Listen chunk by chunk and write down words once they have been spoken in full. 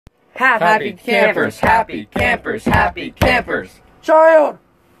Happy campers, happy campers, happy campers. Child!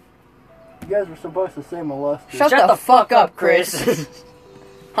 You guys were supposed to say molested. Shut the fuck up, Chris.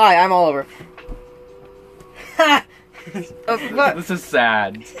 Hi, I'm Oliver. This is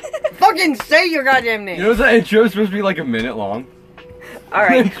sad. Fucking say your goddamn name. You know that intro is supposed to be like a minute long?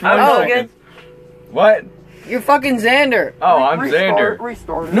 Alright. It's 20 Oh, seconds. What? you're fucking Xander. Oh, I'm Xander.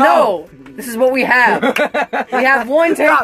 Restart it. No! This is what we have. We have one take.